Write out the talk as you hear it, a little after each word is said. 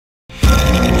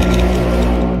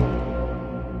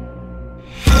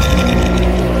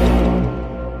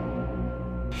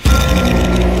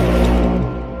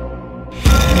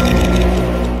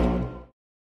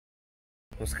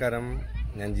നമസ്കാരം,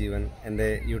 ഞാൻ ജീവൻ. എൻ്റെ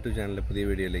യൂട്യൂബ് ചാനലിലെ പുതിയ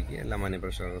വീഡിയോയിലേക്ക് എല്ലാ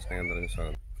മാന്യപ്രേക്ഷകർക്കും സ്നേഹം നിറഞ്ഞ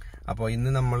സ്വാഗതം. അപ്പോൾ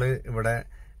ഇന്ന് നമ്മൾ ഇവിടെ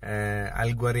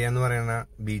ഖരിയ എന്ന് പറയുന്ന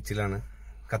ബീച്ചിലാണ്.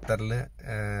 ഖത്തറിൽ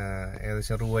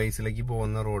ഏകദേശം റുവൈസിലേക്ക്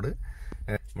പോകുന്ന റോഡ്.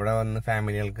 ഇവിടെ വന്ന്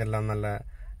ഫാമിലികൾക്കെല്ലാം നല്ല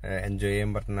എൻജോയ്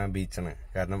ചെയ്യാൻ പറ്റുന്ന ബീച്ചാണ്.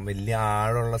 കാരണം വലിയ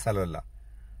ആഴമുള്ള സ്ഥലമല്ല,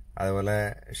 അതുപോലെ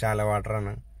ഷാലോ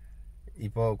വാട്ടറാണ്.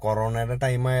 ഇപ്പോൾ കൊറോണയുടെ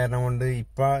ടൈം ആയതുകൊണ്ട് കൊണ്ട്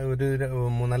ഇപ്പോൾ ഒരു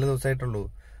 3-4 ദിവസമായിട്ടുള്ളൂ.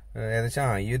 ഏകദേശം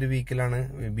ഈ ഒരു വീക്കിലാണ്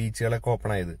ബീച്ചുകളൊക്കെ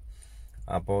ഓപ്പൺ ആയത്.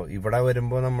 അപ്പോൾ ഇവിടെ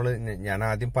വരുമ്പോൾ ഞാൻ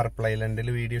ആദ്യം പർപ്പിൾ ഐലൻഡിൽ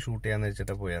വീഡിയോ ഷൂട്ട് ചെയ്യാന്ന്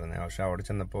വെച്ചിട്ട് പോയായിരുന്നു. പക്ഷെ അവിടെ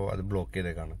ചെന്നപ്പോൾ അത് ബ്ലോക്ക്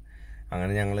ചെയ്തേക്കാണ്.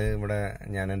 അങ്ങനെ ഞങ്ങൾ ഇവിടെ,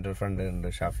 ഞാൻ എൻ്റെ ഒരു ഫ്രണ്ട് ഉണ്ട്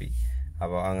ഷാഫി.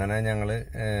 അപ്പോൾ അങ്ങനെ ഞങ്ങൾ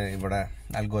ഇവിടെ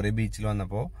ഖരിയ ബീച്ചിൽ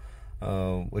വന്നപ്പോൾ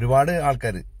ഒരുപാട്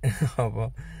ആൾക്കാർ. അപ്പോൾ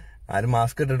ആരും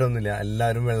മാസ്ക് ഇട്ടിട്ടൊന്നുമില്ല,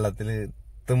 എല്ലാവരും വെള്ളത്തിൽ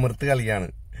തിമിർത്ത്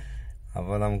കളിയാണ്.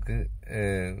 അപ്പോൾ നമുക്ക്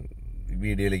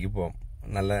വീഡിയോയിലേക്ക് പോവാം.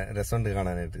 നല്ല രസമുണ്ട്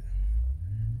കാണാനായിട്ട്.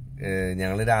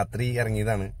 ഞങ്ങൾ രാത്രി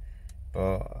ഇറങ്ങിയതാണ്. ഇപ്പോൾ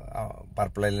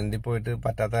പർപ്പിൾ ഐലൻഡിൽ പോയിട്ട്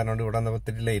പറ്റാത്ത കാരണം ഇവിടെ വന്നപ്പോൾ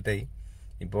ഒത്തിരി ലേറ്റായി.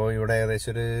 ഇപ്പോൾ ഇവിടെ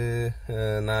ഏകദേശം ഒരു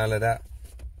 4:30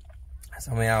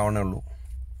 സമയമാവണേ ഉള്ളൂ.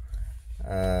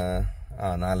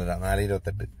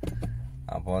 4:28.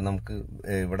 അപ്പോൾ നമുക്ക്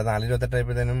ഇവിടെ 4:28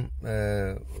 ആയപ്പോഴത്തേനും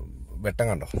വെട്ടം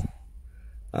കണ്ടോ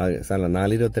സ്ഥലം.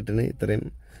 4:28 ഇത്രയും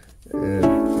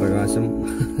പ്രകാശം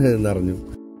നിറഞ്ഞു.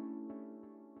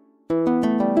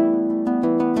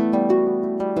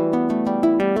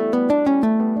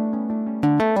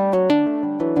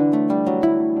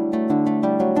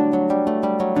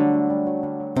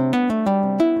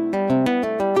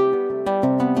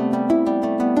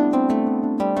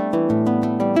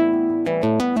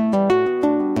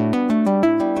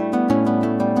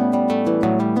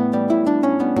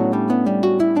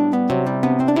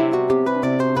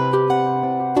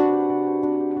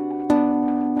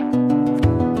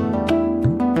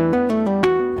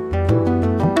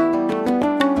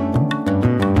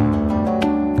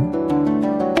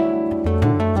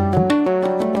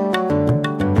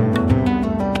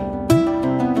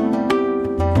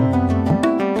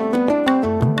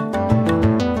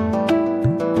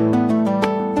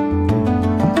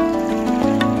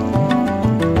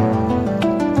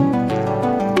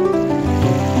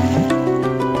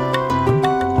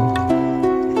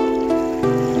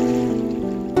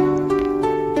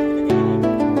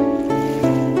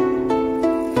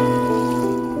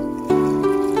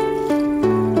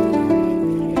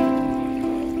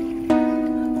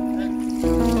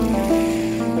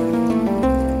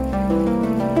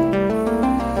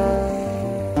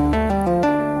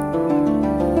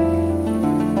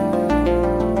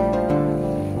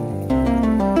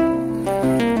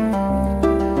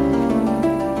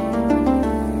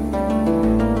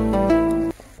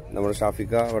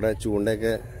 ഷാഫിക്ക അവിടെ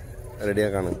ചൂണ്ടയൊക്കെ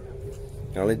റെഡിയാക്കാണ്.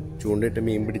 ഞങ്ങൾ ചൂണ്ടയിട്ട്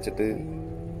മീൻ പിടിച്ചിട്ട്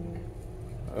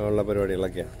ഉള്ള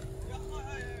പരിപാടികളൊക്കെയാണ്.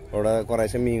 അവിടെ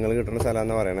കുറേശ്ശെ മീനുകൾ കിട്ടുന്ന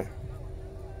സ്ഥലമാണെന്ന് പറയണേ.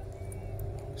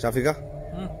 ഷാഫിക്ക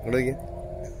ഇങ്ങോട്ടേക്ക്.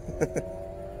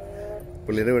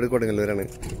 പുള്ളിയുടെ വീട് കൊടുങ്ങല്ലൂരാണ്.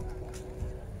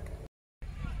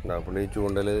 പുള്ളി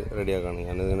ചൂണ്ടൽ റെഡിയാക്കാണ്.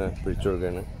 ഞാനിങ്ങനെ പിടിച്ചു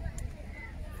കൊടുക്കുകയാണ്.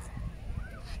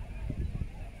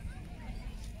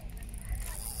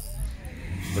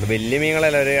 ഇവിടെ വലിയ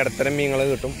മീനുകളല്ല, ഒരു ഇടത്തരം മീനുകൾ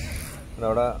കിട്ടും.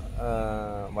 അവിടെ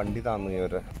വണ്ടി താന്നു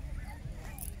ഇവരെ.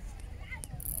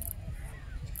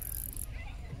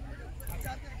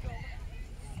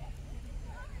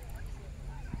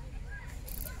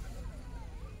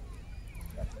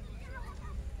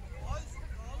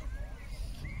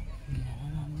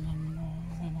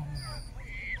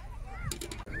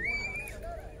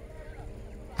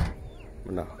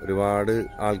 ഒരുപാട്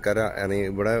ആൾക്കാരെ ഇറങ്ങി.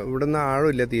 ഇവിടെ നിന്ന്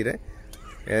ആഴമില്ല തീരെ,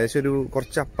 ഏകദേശം ഒരു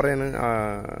കുറച്ചപ്പുറയാണ്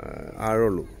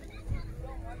ആഴമുള്ളൂ.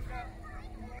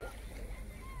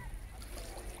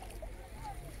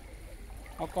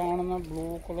 ആ കാണുന്ന ബ്ലൂ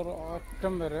കളർ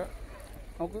അറ്റം വരെ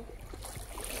നമുക്ക്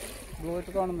ബ്ലൂ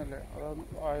ആയിട്ട് കാണുന്നില്ലേ, അതാണ്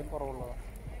ആയം കുറവുള്ളതാണ്.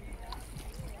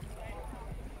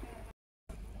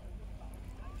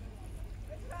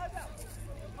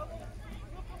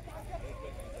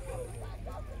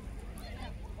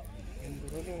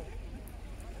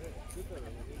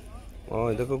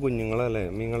 ഇതൊക്കെ കുഞ്ഞുങ്ങളല്ലേ,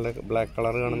 മീനുകളുടെ ബ്ലാക്ക്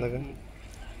കളർ കാണുന്നതൊക്കെ.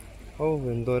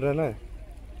 എന്തോരല്ലേ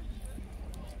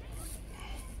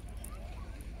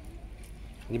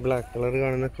ഈ ബ്ലാക്ക് കളർ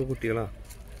കാണുന്നൊക്കെ കുട്ടികളാ.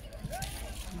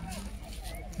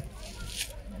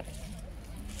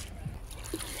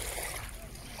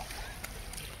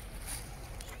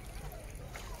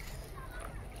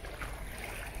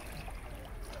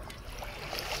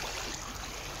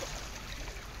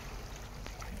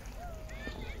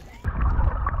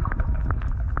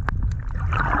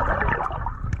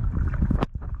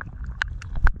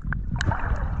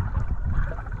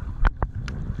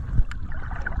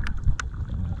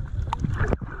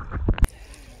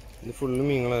 ഇത് ഫുള്ള്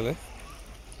മീനുകളല്ലേ?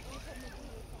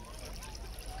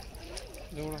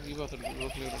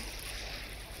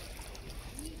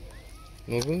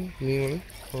 നോക്ക് മീനുകൾ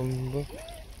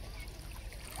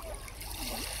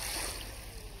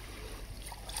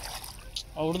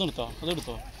അവിടുന്ന് എടുത്തോ,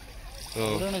 അതെടുത്തോ.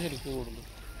 അവിടെയാണ് ശരിക്കും കൂടുതൽ.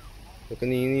 ഇതൊക്കെ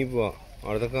നീ പോവാ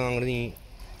അവിടത്തൊക്കെ അങ്ങോട്ട് നീ.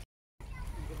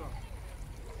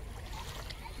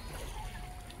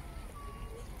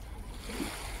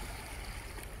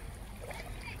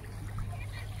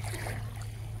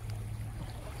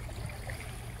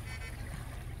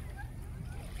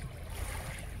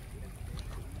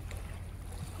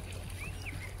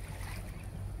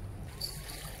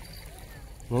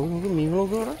 നോക്ക് നോക്ക് മീൻ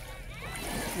നോക്ക് അവിടെ.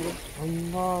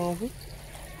 എന്താ നോക്ക്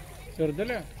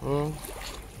ചെറുതല്ലേ?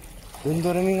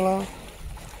 എന്തോരം മീനുകളാ.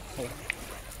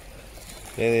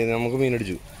 നമുക്ക്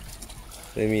മീനടിച്ചു.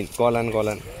 മീൻ കോലാൻ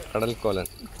കോലാൻ കടൽ കോലാൻ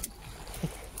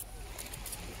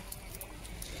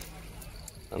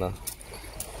ആണോ?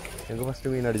 ഞങ്ങൾക്ക്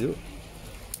ഫസ്റ്റ് മീൻ അടിച്ചു.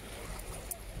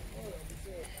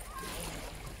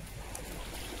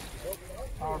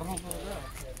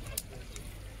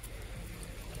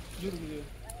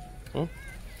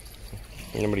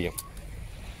 മീനെ പിടിക്കാം.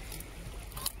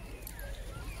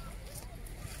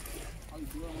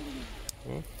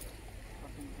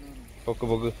 പൊക്ക്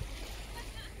പൊക്ക്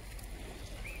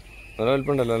നല്ല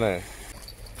വലിപ്പുണ്ടല്ലോ അല്ലേ?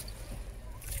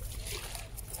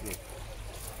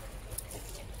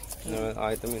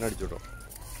 ആദ്യത്തെ മീൻ അടിച്ചു കേട്ടോ.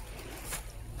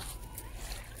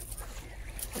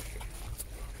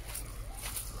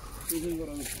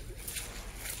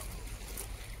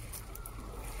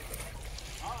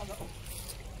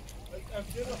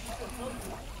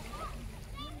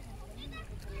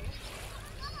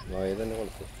 വായ തന്നെ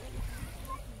കൊളുത്ത്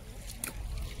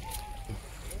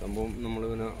സംഭവം നമ്മൾ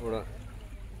പിന്നെ ഇവിടെ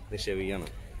നിക്ഷേപിക്കുകയാണ്.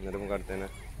 എന്നിട്ട് നമുക്ക് അടുത്തന്നെ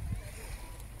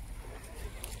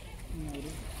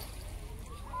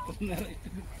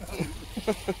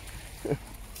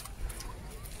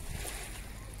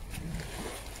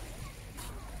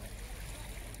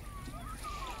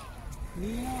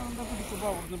പിടിക്കുമ്പോ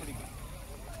അവിടുന്ന് പിടിക്കാം.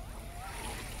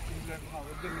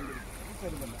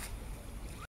 ചെറുതല്ല.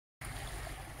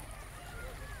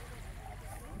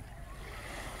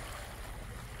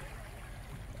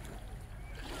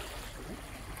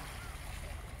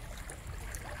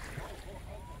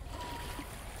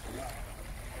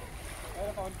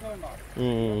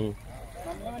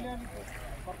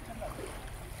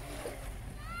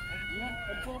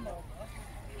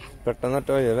 പെട്ടെന്ന് ഒറ്റ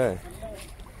വഴി അല്ലേ?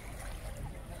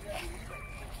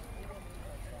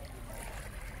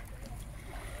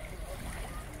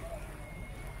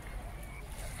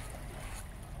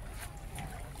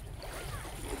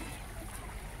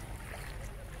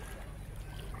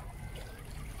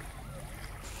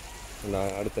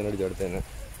 അടുത്തന്നെ അടിച്ചു. അടുത്തന്നെ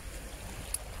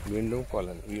വീണ്ടും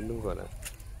കൊലൻ വീണ്ടും കൊലൻ.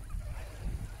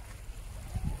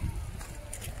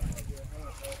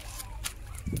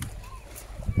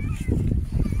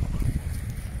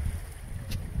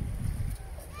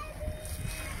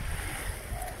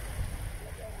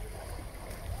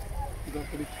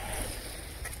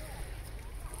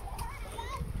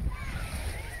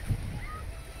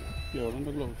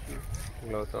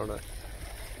 ഗ്ലൗസ് അവിടെ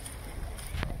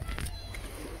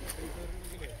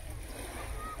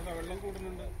വെള്ളം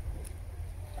കൂടുന്നുണ്ട്.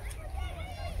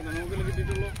 പിന്നെ നമുക്കെല്ലാം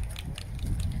കിട്ടിയിട്ടുള്ളൂ.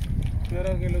 വേറെ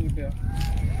ആർക്കെല്ലാം കിട്ടിയ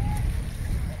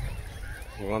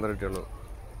മാത്രമേ കിട്ടിയുള്ളൂ.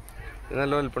 ഇത്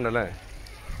നല്ല വലിപ്പുണ്ടല്ലേ?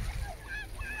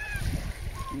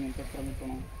 ഇങ്ങനത്തെ എത്ര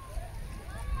കിട്ടണം?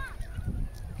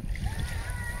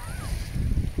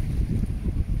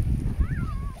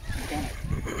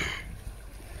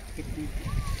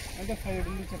 അതിന്റെ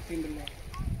സൈഡിൽ ചട്ടി ഉണ്ടല്ലോ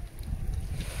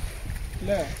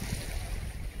അല്ലേ?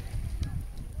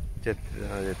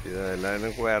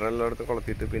 എല്ലാവരും വേറെ എല്ലായിടത്ത്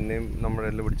കൊളത്തിയിട്ട് പിന്നെയും നമ്മുടെ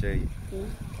എല്ലാം പിടിച്ചായി.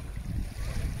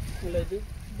 ഇത്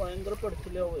ഭയങ്കര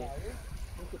പഠിച്ചില്ലാവേ.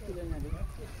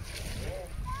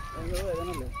 ഭയങ്കര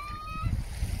വേദനല്ലേ?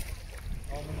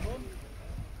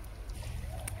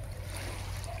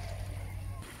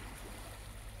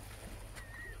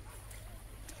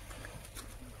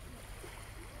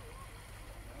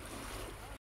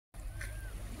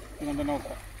 ഇങ്ങനെ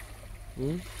നോക്കാം.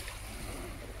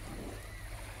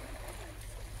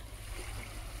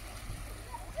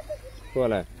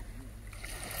 പോലെ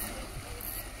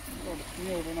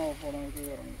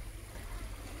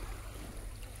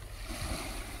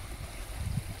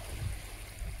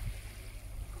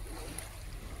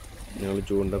ഞങ്ങൾ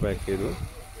ചൂണ്ട പാക്ക് ചെയ്തു.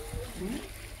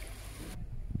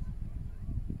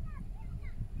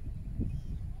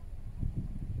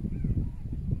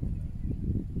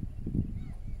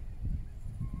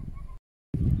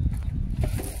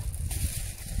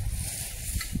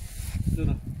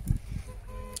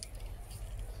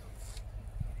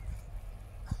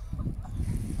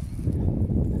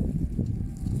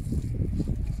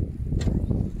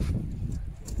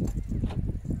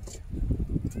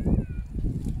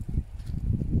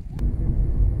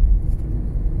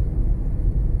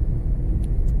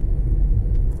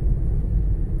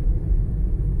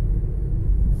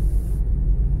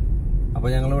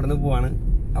 അപ്പോൾ ഞങ്ങൾ ഇവിടെ നിന്ന് പോവാണ്.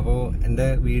 അപ്പോൾ എൻ്റെ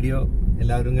വീഡിയോ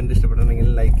എല്ലാവരും കണ്ട് ഇഷ്ടപ്പെട്ടിട്ടുണ്ടെങ്കിൽ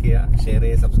ലൈക്ക് ചെയ്യുക, ഷെയർ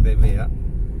ചെയ്യുക, സബ്സ്ക്രൈബ് ചെയ്യുക.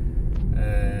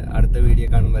 അടുത്ത വീഡിയോ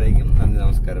കാണുമ്പോഴേക്കും നന്ദി,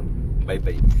 നമസ്കാരം, ബൈ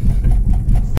ബൈ.